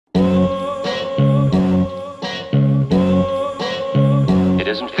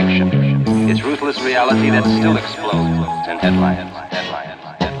ridiculous reality that still explodes in headlines.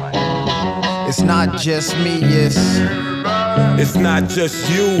 It's not just me, it's not just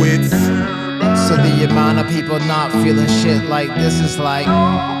you, it's so the amount of people not feeling shit like this is like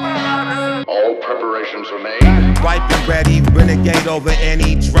all preparations are made. ripe and ready, renegade over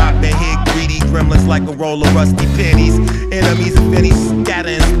any drop and hit greedy gremlins like a roll of rusty pennies. Enemies of any scatter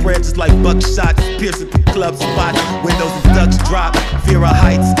and spread just like buckshots, piercing the club spots. Windows and ducks drop, fear of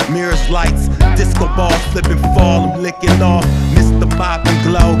heights, mirrors lights, disco balls slip and fall. I'm licking off, Mr. Mop and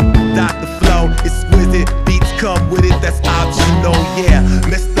Glow, Dr. Flow, exquisite beats come with it, that's optional, yeah.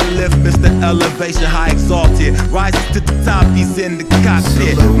 Mr. Lift, Mr. Elevation, high exalted, rises to the top, he's in the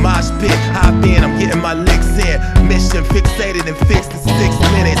cockpit. Mosh pit, hop in, I'm getting my licks in. Mission fixated and fixed in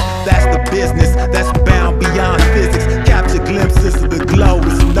 6 minutes. That's the business, that's bound beyond physics. Capture glimpses of the glow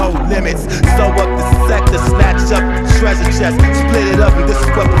with no limits. Sew up the sector, snatch up the treasure chest, split it up, and this is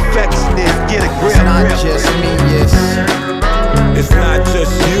what perfection is. Get a grip. it's not just me, it's not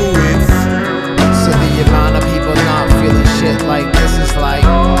just you, it's so the amount of people not feeling shit like this is like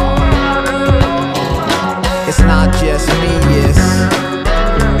it's not just me,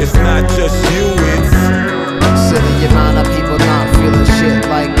 it's not just you, it's so the amount of people not feeling shit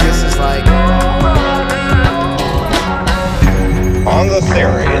like this is like on the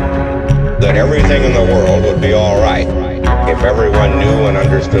theory that everything in the world would be all right if everyone knew and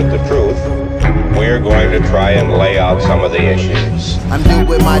understood the truth, we're going to try and lay out some of the issues. I'm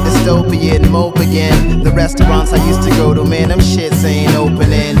doing my dystopian mope again. The restaurants I used to go to, man, them shits ain't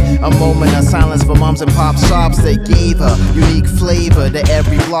opening. A moment of silence for moms and pop shops. They gave a unique flavor to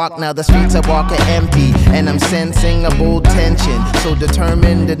every block. Now the streets I walk are empty, and I'm sensing a bold tension, so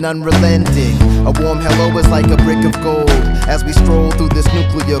determined and unrelenting. A warm hello is like a brick of gold as we stroll through this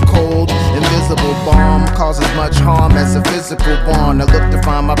nuclear cold. Invisible bomb causes much harm as a physical bond. I look to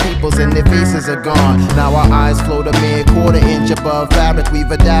find my peoples and their faces are gone. Now our eyes float a mere quarter-inch above fabric. We've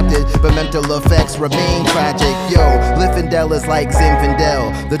adapted, but mental effects remain tragic. Yo, Liffindel is like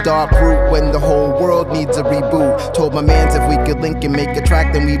Zinfandel, the dark route when the whole world needs a reboot. Told my mans if we could link and make a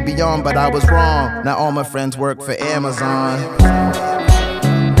track, then we'd be on, but I was wrong. Now all my friends work for Amazon.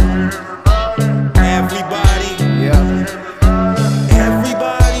 everybody, Yeah,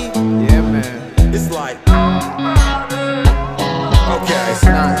 everybody, yeah, man. it's like okay, It's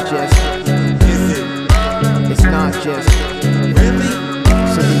not just, is it it's not just. really?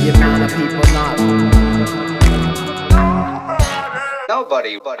 So the amount of people not.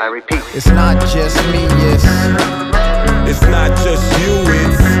 Nobody, I repeat, It's not just me, It's not just you,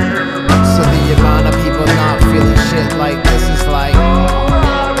 it's so the amount of people not feeling shit like